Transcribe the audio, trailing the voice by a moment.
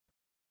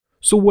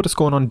So what is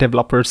going on,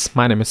 developers?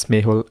 My name is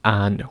Mehul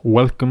and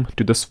welcome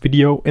to this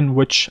video in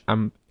which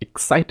I'm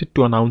excited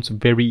to announce a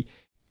very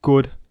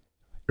good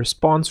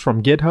response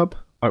from GitHub,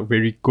 or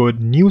very good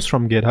news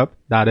from GitHub.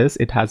 That is,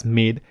 it has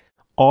made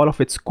all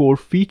of its core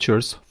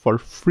features for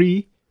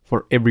free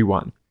for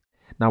everyone.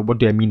 Now, what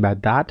do I mean by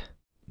that?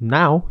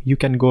 Now you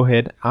can go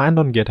ahead and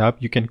on GitHub,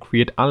 you can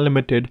create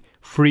unlimited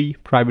free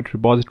private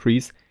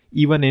repositories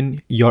even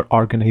in your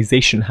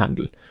organization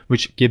handle,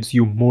 which gives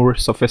you more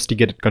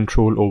sophisticated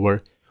control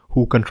over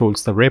who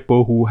controls the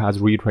repo, who has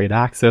read-write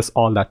access,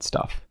 all that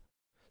stuff.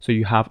 So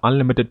you have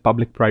unlimited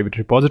public-private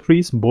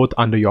repositories, both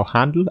under your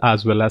handle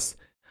as well as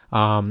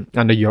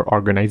under your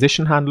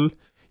organization handle.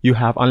 You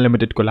have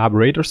unlimited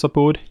collaborator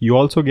support. You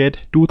also get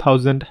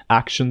 2,000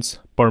 actions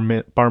per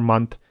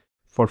month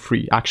for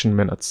free, action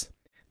minutes,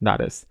 that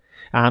is.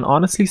 And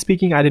honestly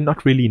speaking, I did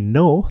not really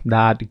know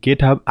that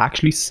GitHub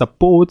actually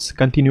supports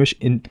continuous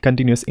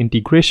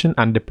integration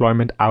and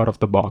deployment out of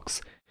the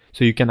box.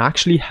 So you can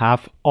actually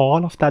have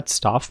all of that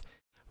stuff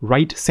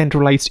right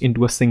centralized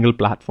into a single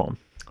platform.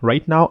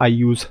 Right now I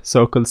use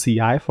Circle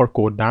CI for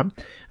CodeDam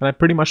and I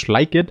pretty much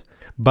like it,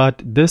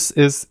 but this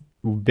is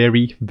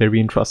very, very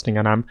interesting,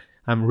 and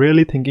I'm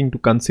really thinking to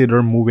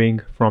consider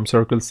moving from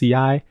Circle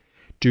CI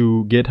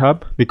to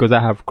GitHub because I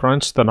have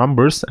crunched the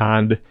numbers,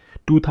 and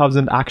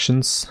 2,000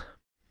 actions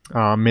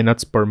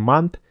minutes per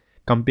month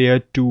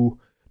compared to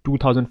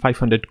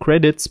 2,500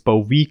 credits per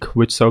week,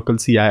 which Circle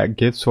CI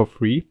gives for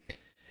free.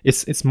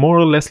 It's more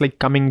or less like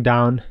coming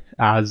down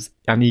as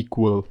an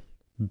equal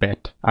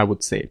bet, I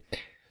would say.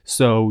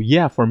 So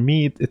yeah, for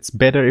me, it's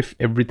better if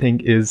everything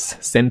is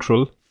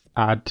central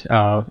at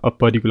a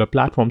particular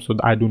platform, so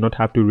that I do not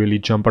have to really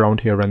jump around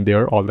here and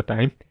there all the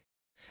time.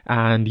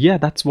 And yeah,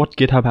 that's what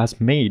GitHub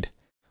has made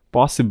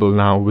possible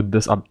now with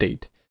this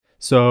update.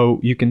 So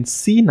you can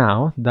see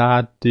now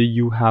that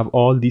you have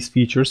all these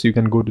features. You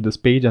can go to this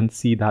page and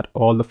see that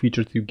all the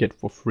features you get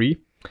for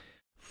free.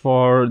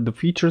 For the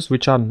features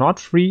which are not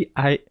free,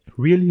 I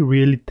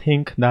really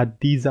think that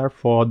these are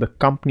for the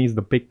companies,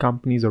 the big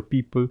companies or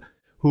people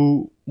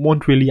who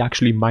won't really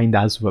actually mind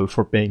as well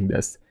for paying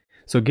this.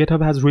 So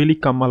GitHub has really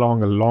come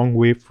along a long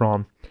way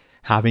from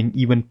having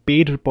even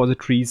paid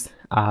repositories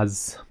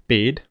as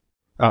paid,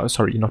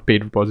 not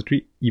paid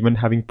repository, even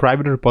having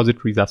private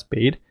repositories as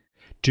paid,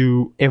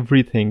 to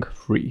everything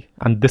free.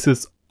 And this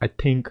is, I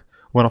think,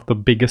 one of the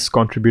biggest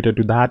contributor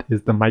to that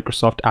is the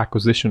Microsoft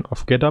acquisition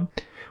of GitHub,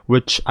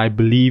 which I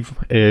believe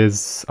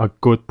is a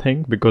good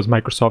thing because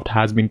Microsoft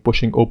has been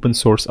pushing open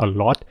source a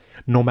lot,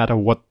 no matter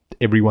what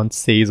everyone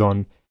says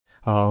on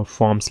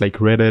forums like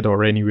Reddit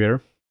or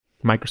anywhere.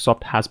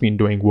 Microsoft has been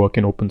doing work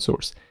in open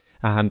source.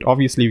 And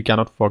obviously we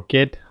cannot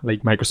forget,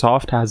 like,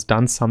 Microsoft has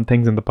done some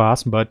things in the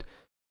past, but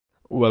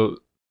well,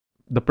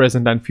 the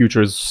present and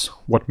future is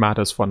what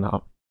matters for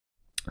now.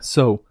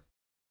 So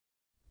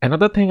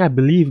another thing I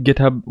believe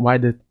GitHub, why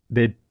they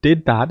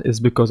did that is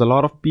because a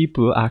lot of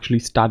people actually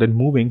started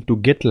moving to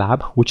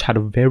GitLab, which had a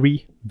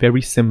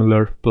very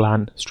similar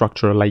plan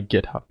structure like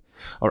GitHub.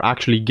 Or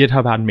actually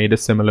GitHub had made it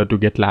similar to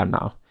GitLab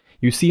now.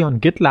 You see, on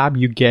GitLab,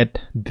 you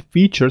get the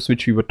features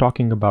which we were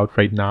talking about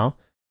right now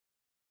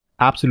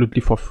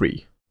absolutely for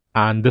free.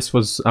 And this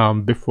was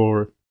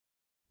before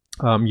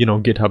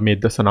GitHub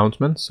made this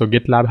announcement. So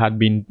GitLab had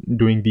been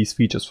doing these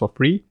features for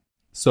free.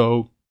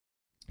 So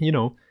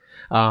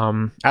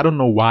I don't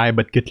know why,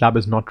 but GitLab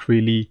is not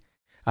really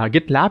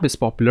GitLab is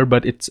popular,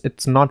 but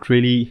it's not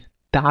really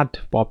that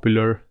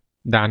popular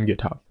than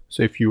GitHub.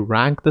 So if you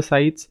rank the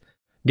sites,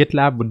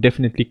 GitLab would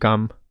definitely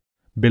come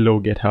below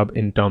GitHub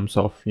in terms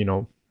of,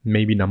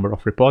 maybe number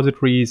of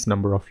repositories,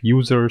 number of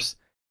users.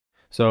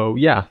 So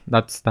yeah,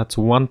 that's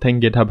one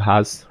thing GitHub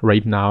has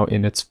right now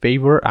in its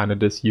favor, and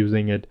it is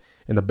using it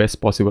in the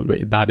best possible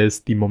way. That is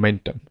the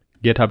momentum.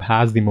 GitHub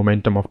has the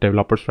momentum of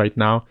developers right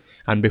now,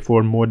 and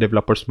before more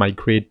developers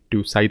migrate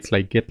to sites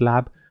like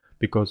GitLab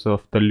because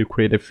of the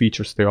lucrative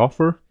features they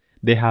offer,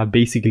 they have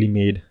basically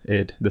made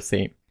it the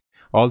same.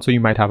 Also,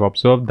 you might have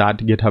observed that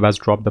GitHub has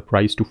dropped the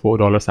price to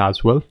 $4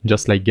 as well,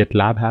 just like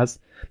GitLab has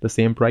the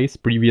same price.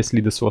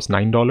 Previously, this was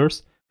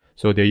 $9.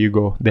 So there you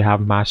go. They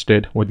have matched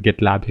it with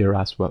GitLab here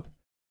as well.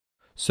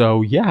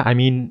 So yeah, I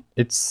mean,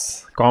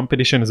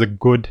 competition is a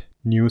good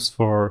news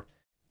for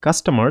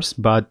customers,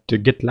 but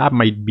GitLab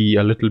might be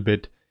a little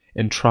bit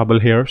in trouble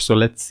here. So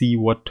let's see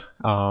what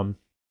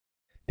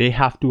they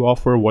have to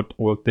offer, what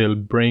they'll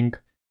bring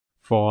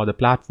for the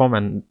platform,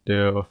 and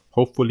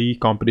hopefully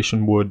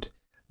competition would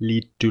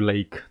lead to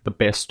like the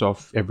best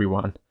of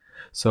everyone.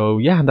 So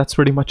yeah, that's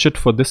pretty much it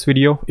for this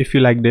video. If you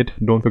liked it,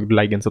 don't forget to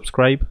like and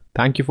subscribe.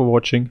 Thank you for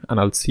watching, and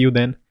I'll see you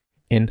then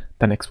in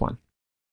the next one.